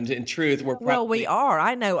 in truth, we're probably... Well, we are.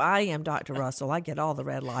 I know I am, Dr. Russell. I get all the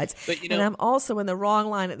red lights. But, and I'm also in the wrong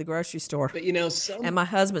line at the grocery store. But, and my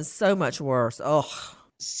husband's so much worse. Oh.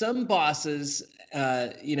 Some bosses,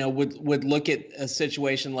 would look at a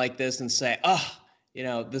situation like this and say,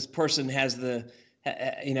 this person has the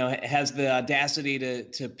audacity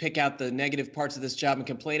to pick out the negative parts of this job and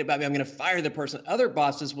complain about me. I'm going to fire the person. Other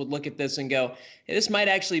bosses would look at this and go, hey, this might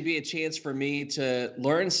actually be a chance for me to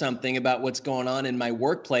learn something about what's going on in my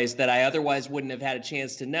workplace that I otherwise wouldn't have had a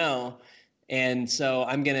chance to know. And so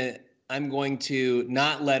I'm going to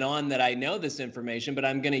not let on that I know this information, but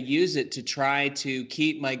I'm going to use it to try to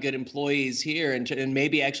keep my good employees here and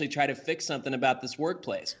maybe actually try to fix something about this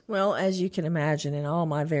workplace. Well, as you can imagine, in all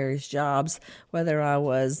my various jobs, whether I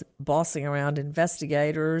was bossing around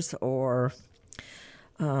investigators or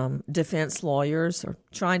defense lawyers or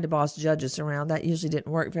trying to boss judges around, that usually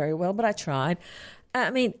didn't work very well, but I tried.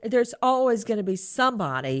 I mean, there's always going to be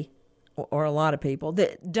somebody or a lot of people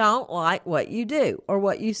that don't like what you do or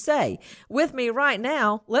what you say. With me right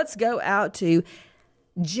now, let's go out to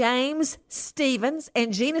James Stevens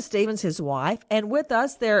and Gina Stevens, his wife, and with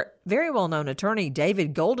us, their very well-known attorney,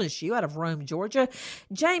 David Goldenshoe out of Rome, Georgia.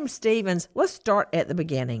 James Stevens, let's start at the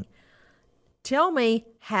beginning. Tell me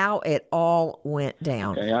how it all went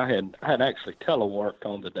down. Okay, I had actually teleworked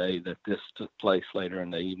on the day that this took place later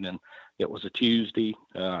in the evening. It was a Tuesday.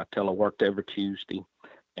 I teleworked every Tuesday.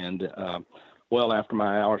 And well after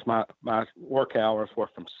my hours, my work hours were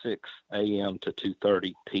from 6 a.m. to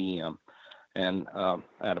 2:30 p.m. And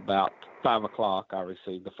at about 5 o'clock, I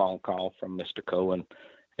received a phone call from Mr. Cohen.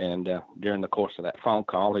 And during the course of that phone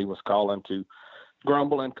call, he was calling to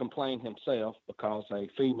grumble and complain himself because a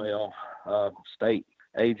female state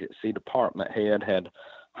agency department head had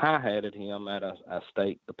high-hatted him at a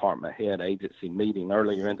state department head agency meeting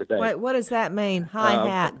earlier in the day. Wait, what does that mean?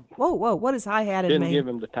 Hi-hat. Whoa, what does hi-hatted mean? Didn't give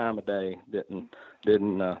him the time of day.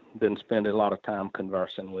 Didn't spend a lot of time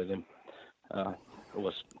conversing with him. It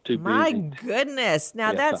was too busy. My goodness.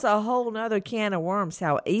 Now, that's a whole nother can of worms,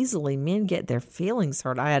 how easily men get their feelings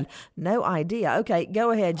hurt. I had no idea. Okay,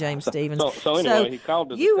 go ahead, James Stevens. So anyway, he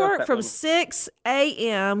called to you work from 6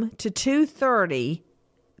 a.m. to 2:30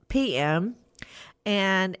 p.m.,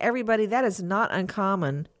 and everybody, that is not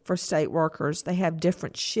uncommon for state workers. They have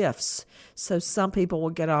different shifts. So some people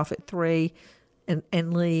will get off at 3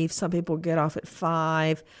 and leave. Some people get off at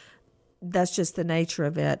 5. That's just the nature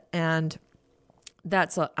of it. And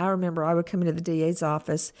I remember I would come into the DA's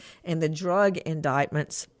office and the drug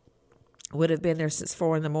indictments would have been there since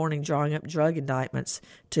 4 a.m. drawing up drug indictments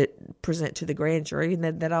to present to the grand jury. And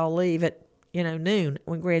then they'd all leave at, noon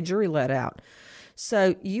when grand jury let out.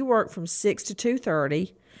 So you work from 6 to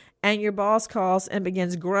 2:30, and your boss calls and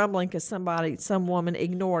begins grumbling because some woman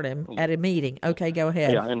ignored him at a meeting. Okay, go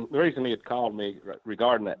ahead. Yeah, and the reason he had called me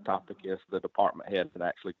regarding that topic is the department head that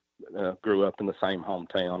actually grew up in the same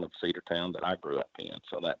hometown of Cedartown that I grew up in.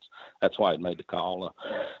 So that's why he made the call.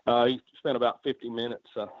 He spent about 50 minutes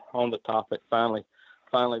on the topic. Finally,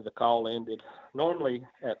 the call ended. Normally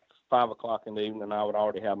at 5 o'clock in the evening, I would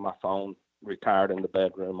already have my phone retired in the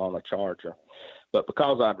bedroom on a charger. But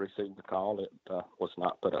because I'd received the call, it was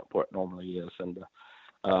not put up where it normally is. And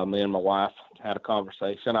me and my wife had a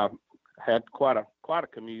conversation. I had quite a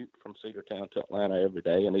commute from Cedartown to Atlanta every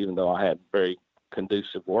day. And even though I had very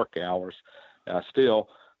conducive work hours, still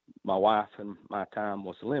my wife and my time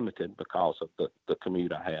was limited because of the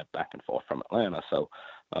commute I had back and forth from Atlanta. So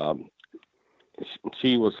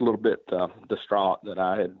she was a little bit distraught that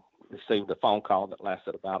I had received a phone call that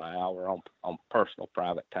lasted about an hour on personal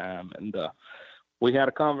private time, and we had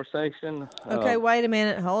a conversation. Okay, wait a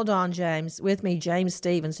minute. Hold on, James. With me, James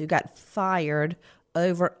Stevens, who got fired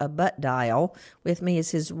over a butt dial. With me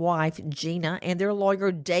is his wife, Gina, and their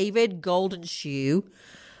lawyer, David Goldenshoe,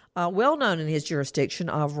 well known in his jurisdiction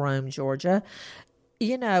of Rome, Georgia.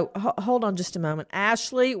 You know, hold on just a moment.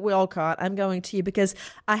 Ashley Wilcott, I'm going to you because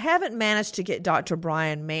I haven't managed to get Dr.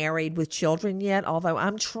 Brian married with children yet, although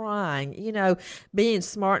I'm trying. You know, being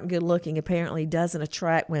smart and good looking apparently doesn't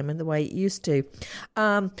attract women the way it used to.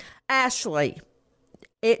 Ashley,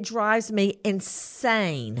 it drives me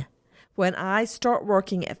insane when I start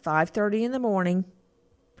working at 5:30 in the morning.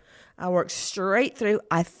 I work straight through.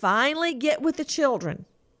 I finally get with the children,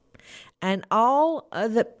 and all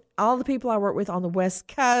the people I work with on the West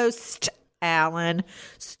Coast, Alan,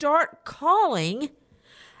 start calling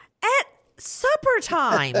at supper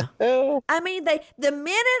time. I mean, the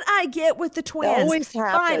minute I get with the twins, always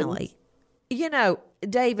happens. finally, you know,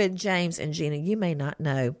 David, James, and Gina, you may not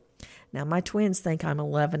know. Now, my twins think I'm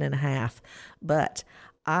 11 and a half, but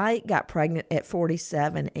I got pregnant at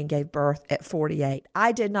 47 and gave birth at 48.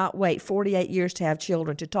 I did not wait 48 years to have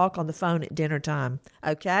children to talk on the phone at dinner time,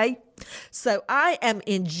 okay? So I'm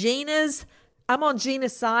on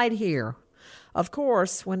Gina's side here. Of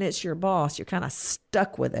course, when it's your boss, you're kind of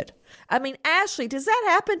stuck with it. I mean, Ashley, does that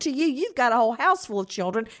happen to you? You've got a whole house full of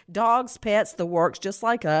children, dogs, pets, the works, just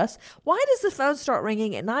like us. Why does the phone start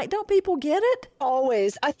ringing at night? Don't people get it?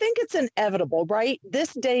 Always. I think it's inevitable, right?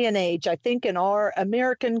 This day and age, I think in our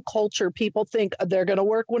American culture, people think they're going to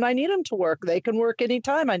work when I need them to work. They can work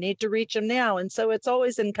anytime. I need to reach them now. And so it's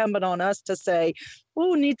always incumbent on us to say,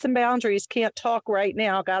 oh, need some boundaries. Can't talk right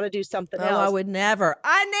now. Got to do something else. I would never.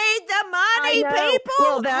 I need the money,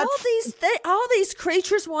 people. Well, all these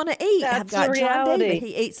creatures want to eat. I've That's got the John reality. David.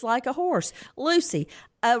 He eats like a horse. Lucy,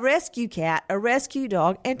 a rescue cat, a rescue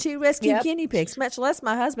dog, and 2 rescue guinea pigs, much less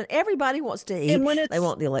my husband. Everybody wants to eat. And when they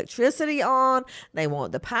want the electricity on. They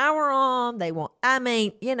want the power on.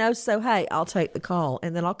 So, hey, I'll take the call,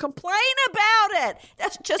 and then I'll complain about it.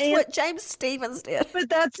 That's just what James Stevens did. But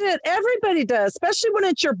that's it. Everybody does, especially when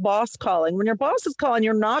it's your boss calling. When your boss is calling,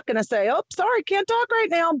 you're not going to say, oh, sorry, can't talk right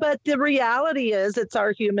now. But the reality is it's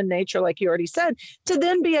our human nature, like you already said, to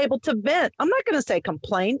then be able to vent. I'm not going to say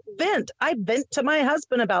complain, vent. I vent to my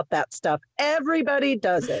husband about that stuff. Everybody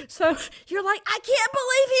does it. So you're like, I can't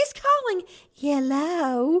believe he's calling.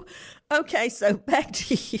 Hello. Okay, so back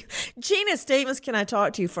to you. Gina Stevens, can I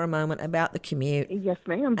talk to you for a moment about the commute? Yes,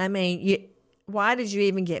 ma'am. I mean, why did you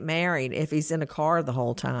even get married if he's in a car the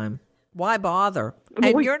whole time? Why bother?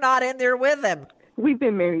 And you're not in there with him. We've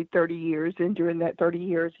been married 30 years, and during that 30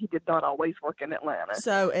 years, he did not always work in Atlanta.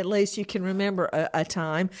 So at least you can remember a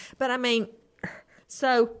time. But I mean,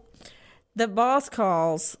 so the boss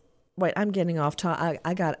calls. Wait, I'm getting off topic.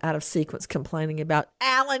 I got out of sequence complaining about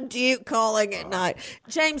Alan Duke calling at night.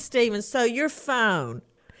 James Stevens, so your phone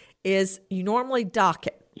is, you normally dock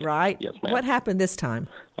it, right? Yes, ma'am. What happened this time?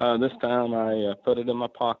 This time I put it in my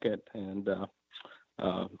pocket, and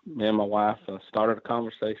me and my wife started a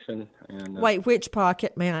conversation. And Wait, which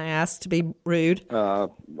pocket, may I ask, to be rude? My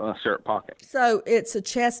shirt pocket. So it's a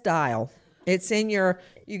chest dial. It's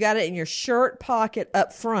you got it in your shirt pocket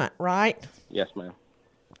up front, right? Yes, ma'am.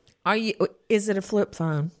 Is it a flip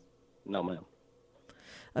phone? No, ma'am.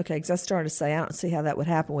 Okay, because I started to say, I don't see how that would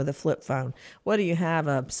happen with a flip phone. What do you have,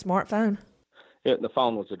 a smartphone? The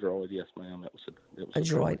phone was a Droid, yes, ma'am. It was a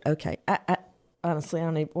Droid. Okay. I honestly, I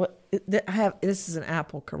don't even, this is an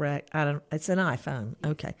Apple, correct? It's an iPhone.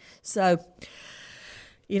 Okay. So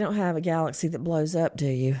you don't have a Galaxy that blows up, do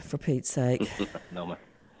you, for Pete's sake? No, ma'am.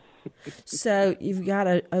 So you've got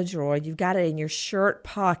a Droid. You've got it in your shirt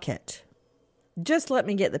pocket. Just let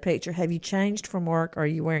me get the picture. Have you changed from work? Are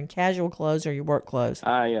you wearing casual clothes or your work clothes?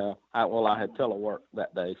 I had telework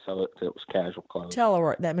that day, so it was casual clothes.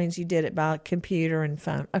 Telework. That means you did it by computer and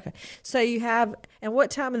phone. Okay. So you have, and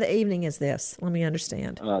what time of the evening is this? Let me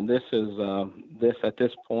understand. This is at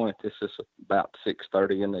this point. This is about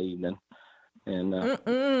 6:30 in the evening, and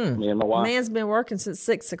me and my wife. Man's been working since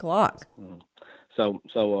 6 o'clock.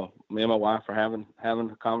 So me and my wife are having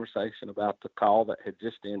a conversation about the call that had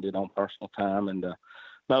just ended on personal time, and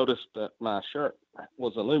noticed that my shirt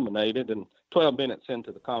was illuminated. And 12 minutes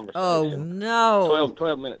into the conversation, oh no!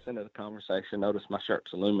 12 minutes into the conversation, noticed my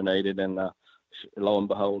shirt's illuminated, and lo and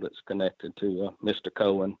behold, it's connected to Mr.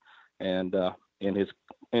 Cohen. And in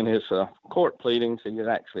his court pleadings, he had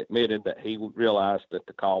actually admitted that he realized that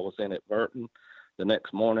the call was inadvertent. The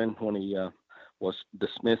next morning, when he was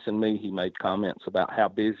dismissing me. He made comments about how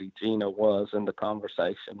busy Gina was in the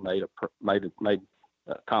conversation, made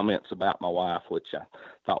comments about my wife, which I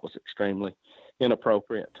thought was extremely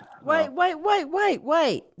inappropriate. Wait.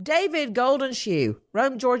 David Goldenshoe,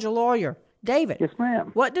 Rome, Georgia lawyer. David. Yes, ma'am.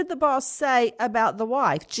 What did the boss say about the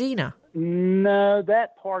wife, Gina? No,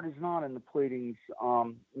 that part is not in the pleadings,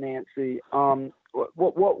 Nancy.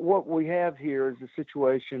 What we have here is a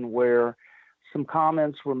situation where some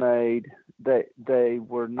comments were made that they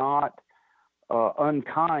were not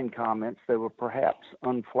unkind comments. They were perhaps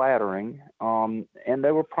unflattering, and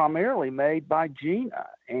they were primarily made by Gina.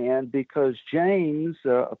 And because James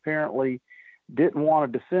apparently didn't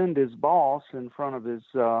want to defend his boss in front of his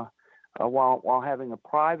while having a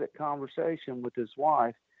private conversation with his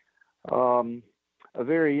wife, a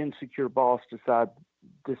very insecure boss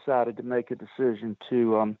decided to make a decision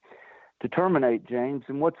to terminate James.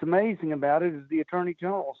 And what's amazing about it is the Attorney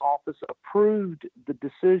General's office approved the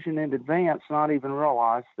decision in advance, not even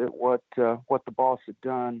realized that what the boss had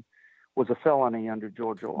done was a felony under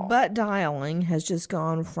Georgia law. Butt dialing has just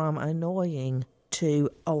gone from annoying to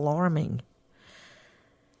alarming,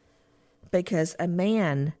 because a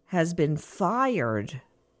man has been fired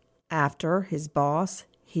after his boss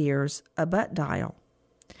hears a butt dial.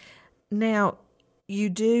 Now, you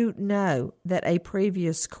do know that a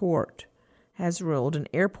previous court has ruled an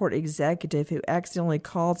airport executive who accidentally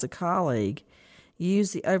calls a colleague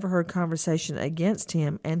used the overheard conversation against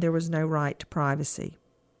him, and there was no right to privacy.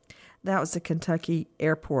 That was the Kentucky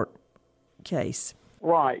airport case.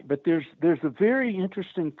 Right, but there's a very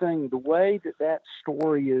interesting thing. The way that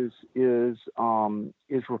story is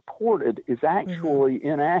reported is actually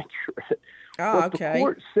inaccurate. What the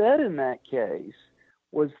court said in that case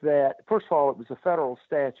was that, first of all, it was a federal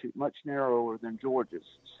statute, much narrower than Georgia's.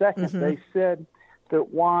 Second, they said that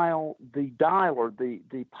while the dialer,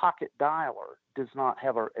 the pocket dialer, does not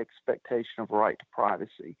have an expectation of right to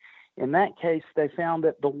privacy, in that case, they found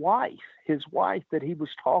that his wife that he was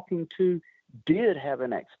talking to, did have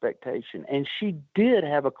an expectation, and she did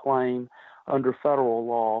have a claim under federal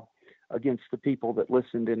law against the people that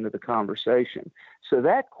listened into the conversation. So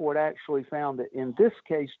that court actually found that in this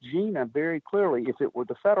case, Gina very clearly, if it were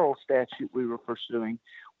the federal statute we were pursuing,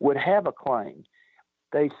 would have a claim.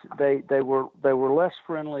 They were less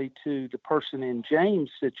friendly to the person in James'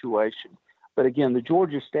 situation, but again, the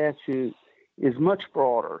Georgia statute is much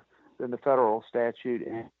broader than the federal statute,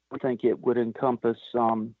 and I think it would encompass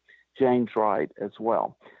James' right as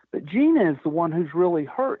well. But Gina is the one who's really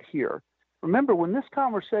hurt here. Remember, when this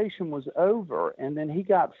conversation was over and then he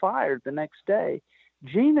got fired the next day,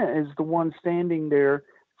 Gina is the one standing there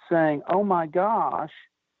saying, "Oh my gosh,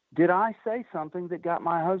 did I say something that got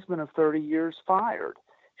my husband of 30 years fired?"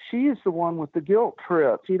 She is the one with the guilt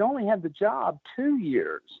trip. He'd only had the job 2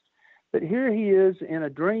 years, but here he is in a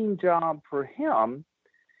dream job for him,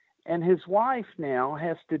 and his wife now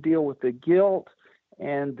has to deal with the guilt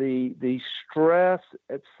and the stress,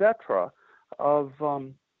 etc., of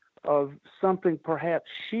something perhaps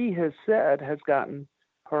she has said has gotten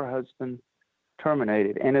her husband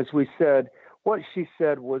terminated. And as we said, what she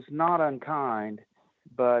said was not unkind,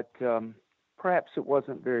 but perhaps it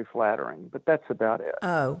wasn't very flattering. But that's about it.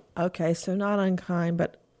 Oh, okay. So not unkind,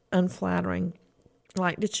 but unflattering.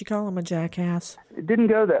 Like, did she call him a jackass? It didn't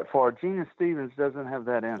go that far. Gina Stevens doesn't have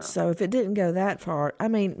that in her. So if it didn't go that far, I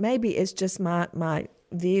mean, maybe it's just my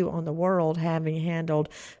view on the world, having handled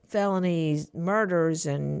felonies, murders,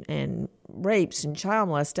 and rapes and child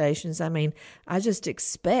molestations. I mean, I just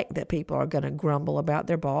expect that people are going to grumble about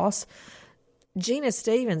their boss. Gina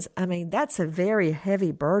Stevens, I mean, that's a very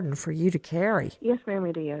heavy burden for you to carry. Yes, ma'am,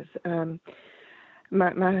 it is.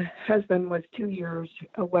 My husband was 2 years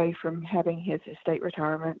away from having his estate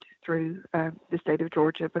retirement through the state of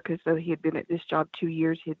Georgia, because though he had been at this job 2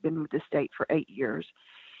 years, he had been with the state for 8 years.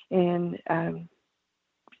 And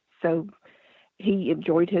so he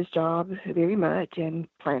enjoyed his job very much and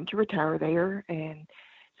planned to retire there. And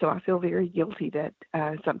so I feel very guilty that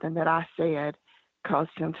something that I said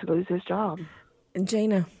caused him to lose his job.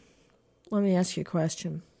 Gina, let me ask you a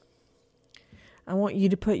question. I want you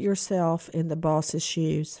to put yourself in the boss's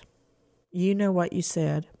shoes. You know what you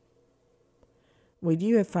said. Would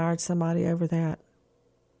you have fired somebody over that?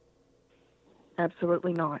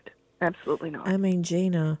 Absolutely not. Absolutely not. I mean,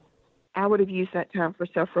 Gina, I would have used that time for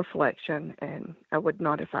self-reflection, and I would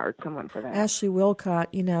not have fired someone for that. Ashley Wilcott,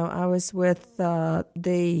 I was with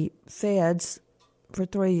the feds for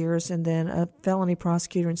 3 years and then a felony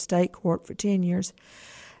prosecutor in state court for 10 years.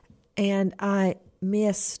 And I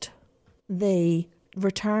missed the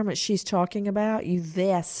retirement she's talking about. You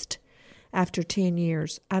vest after 10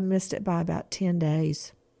 years. I missed it by about 10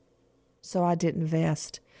 days. so I didn't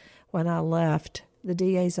vest when I left the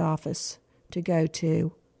DA's office to go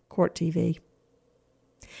to Court TV.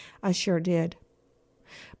 I sure did.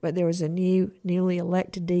 But there was a newly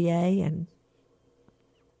elected DA, and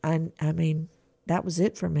I mean, that was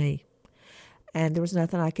it for me. And there was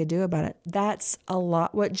nothing I could do about it. That's a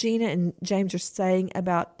lot. What Gina and James are saying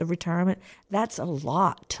about the retirement, that's a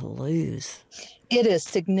lot to lose. It is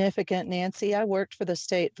significant, Nancy. I worked for the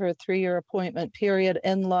state for a 3-year appointment period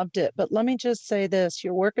and loved it. But let me just say this.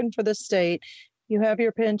 You're working for the state. You have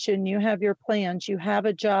your pension, you have your plans, you have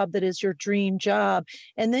a job that is your dream job,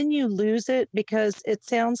 and then you lose it because it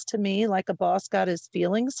sounds to me like a boss got his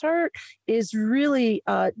feelings hurt, is really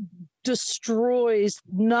destroys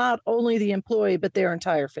not only the employee, but their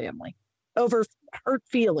entire family over hurt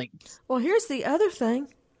feelings. Well, here's the other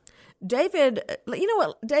thing. David, you know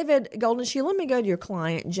what, David Goldenshoe, let me go to your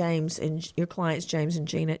client, James, and your clients, James and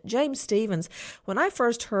Gina. James Stevens, when I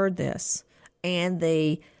first heard this and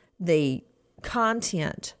the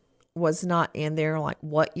content was not in there like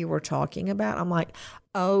what you were talking about, I'm like,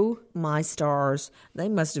 oh my stars, they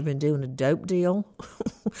must have been doing a dope deal.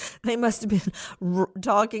 They must have been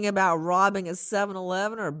talking about robbing a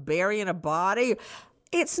 7-Eleven or burying a body.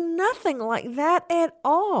 It's nothing like that at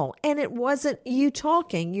all. And it wasn't you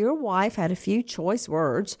talking. Your wife had a few choice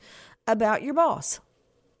words about your boss.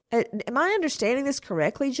 Am I understanding this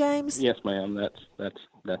correctly, James? Yes, ma'am.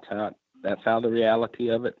 That's how the reality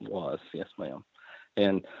of it was. Yes, ma'am.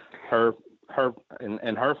 And her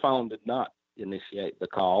phone did not initiate the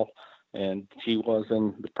call, and she was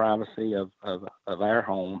in the privacy of our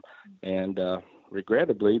home. And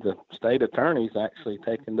regrettably, the state attorney's actually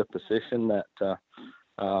taken the position that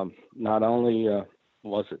not only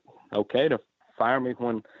was it okay to fire me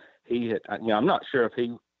when he had, I'm not sure if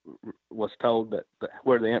he was told that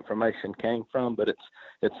where the information came from, but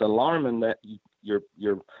it's alarming that your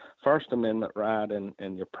First Amendment right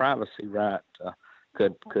and your privacy right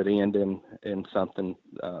could end in something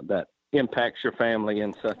that impacts your family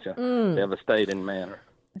in such a devastating manner.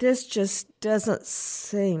 This just doesn't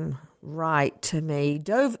seem right to me.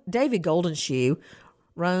 David Goldenshoe,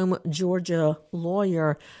 Rome, Georgia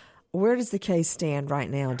lawyer. Where does the case stand right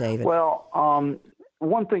now, David? Well,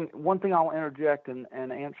 one thing I'll interject and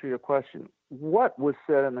answer your question. What was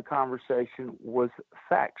said in the conversation was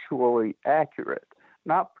factually accurate,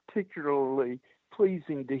 not particularly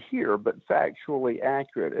pleasing to hear, but factually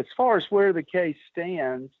accurate. As far as where the case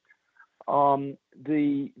stands,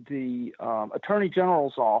 the Attorney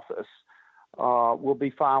General's office will be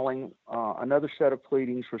filing another set of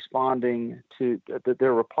pleadings responding to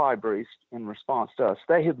their reply briefs in response to us.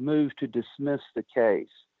 They have moved to dismiss the case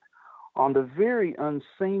on the very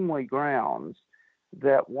unseemly grounds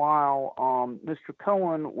that while Mr.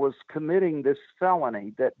 Cohen was committing this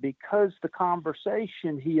felony, that because the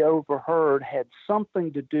conversation he overheard had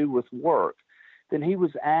something to do with work, then he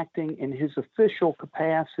was acting in his official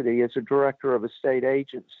capacity as a director of a state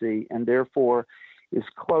agency and therefore is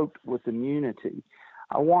cloaked with immunity.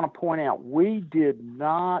 I want to point out, we did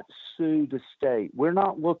not sue the state. We're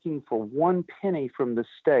not looking for one penny from the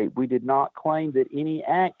state. We did not claim that any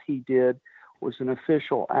act he did was an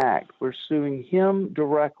official act. We're suing him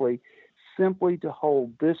directly simply to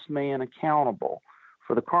hold this man accountable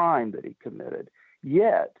for the crime that he committed.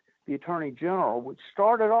 Yet, the Attorney General, which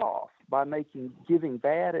started off by giving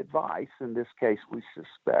bad advice, in this case we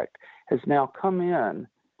suspect, has now come in,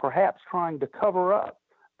 perhaps trying to cover up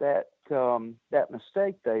that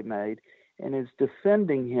mistake they made, and is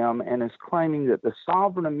defending him and is claiming that the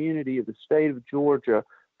sovereign immunity of the state of Georgia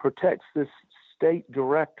protects this state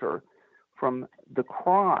director from the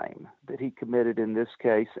crime that he committed in this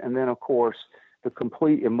case, and then, of course, the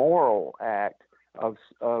complete immoral act of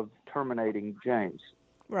terminating James.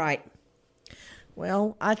 Right.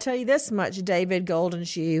 Well, I tell you this much, David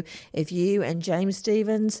Goldenshoe, if you and James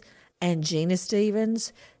Stevens and Gina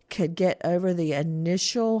Stevens could get over the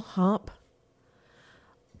initial hump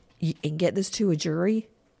and get this to a jury,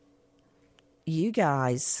 you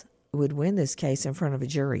guys would win this case in front of a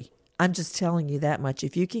jury. I'm just telling you that much.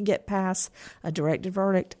 If you can get past a directed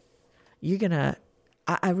verdict, you're going to,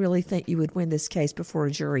 I really think you would win this case before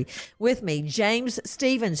a jury. With me, James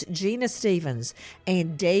Stevens, Gina Stevens,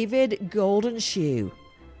 and David Goldenshoe.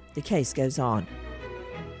 The case goes on.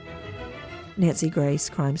 Nancy Grace,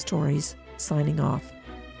 Crime Stories, signing off.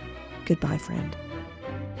 Goodbye, friend.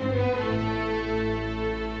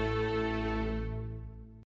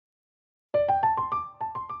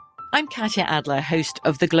 I'm Katya Adler, host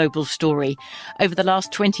of The Global Story. Over the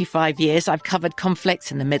last 25 years, I've covered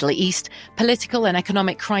conflicts in the Middle East, political and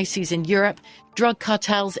economic crises in Europe, drug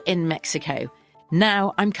cartels in Mexico.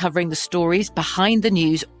 Now I'm covering the stories behind the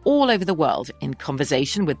news all over the world in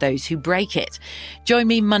conversation with those who break it. Join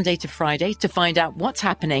me Monday to Friday to find out what's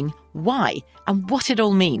happening, why, and what it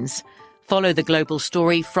all means. Follow The Global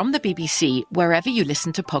Story from the BBC wherever you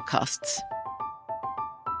listen to podcasts.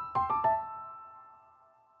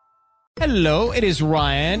 Hello, it is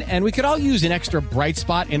Ryan, and we could all use an extra bright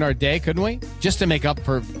spot in our day, couldn't we? Just to make up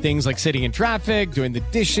for things like sitting in traffic, doing the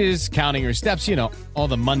dishes, counting your steps, you know, all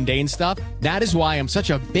the mundane stuff. That is why I'm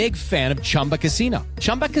such a big fan of Chumba Casino.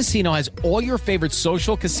 Chumba Casino has all your favorite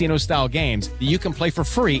social casino-style games that you can play for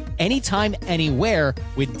free anytime, anywhere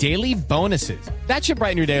with daily bonuses. That should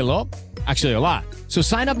brighten your day a little. Actually, a lot. So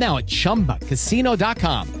sign up now at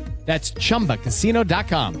ChumbaCasino.com. That's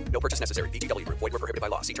ChumbaCasino.com. No purchase necessary. VGW Group. Void where prohibited by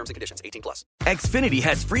law. See terms and conditions. 18+. Xfinity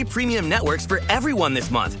has free premium networks for everyone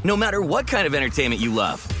this month, no matter what kind of entertainment you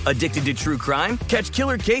love. Addicted to true crime? Catch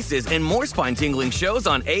killer cases and more spine-tingling shows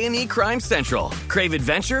on A&E Crime Central. Crave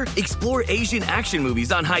adventure? Explore Asian action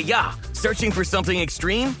movies on Hi-YAH. Searching for something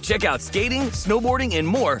extreme? Check out skating, snowboarding, and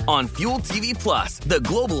more on Fuel TV Plus, the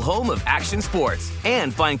global home of action sports.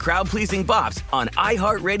 And find crowd-pleasing bops on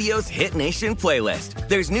iHeartRadio's Hit Nation playlist.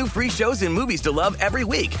 There's new free shows and movies to love every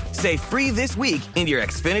week. Say free this week in your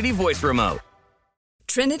Xfinity voice remote.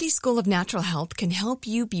 Trinity School of Natural Health can help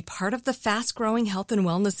you be part of the fast-growing health and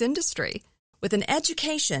wellness industry. With an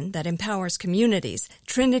education that empowers communities,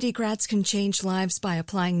 Trinity grads can change lives by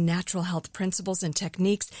applying natural health principles and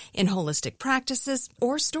techniques in holistic practices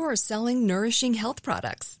or stores selling nourishing health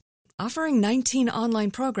products. Offering 19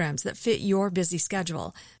 online programs that fit your busy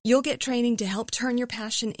schedule, you'll get training to help turn your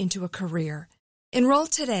passion into a career. Enroll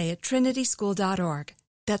today at trinityschool.org.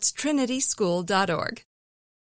 That's trinityschool.org.